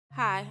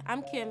Hi,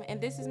 I'm Kim,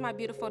 and this is my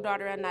beautiful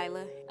daughter,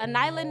 Anila.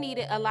 Anila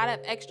needed a lot of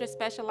extra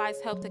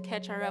specialized help to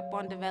catch her up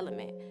on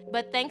development.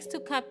 But thanks to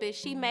Compass,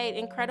 she made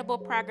incredible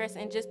progress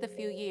in just a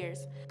few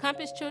years.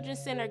 Compass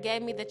Children's Center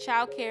gave me the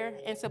child care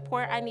and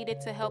support I needed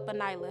to help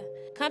Anila.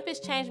 Compass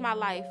changed my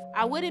life.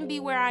 I wouldn't be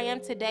where I am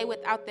today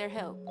without their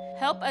help.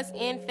 Help us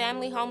end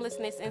family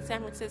homelessness in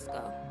San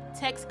Francisco.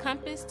 Text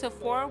Compass to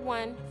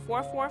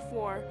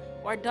 41444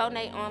 or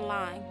donate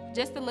online.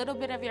 Just a little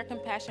bit of your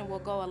compassion will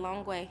go a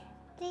long way.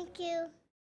 Thank you.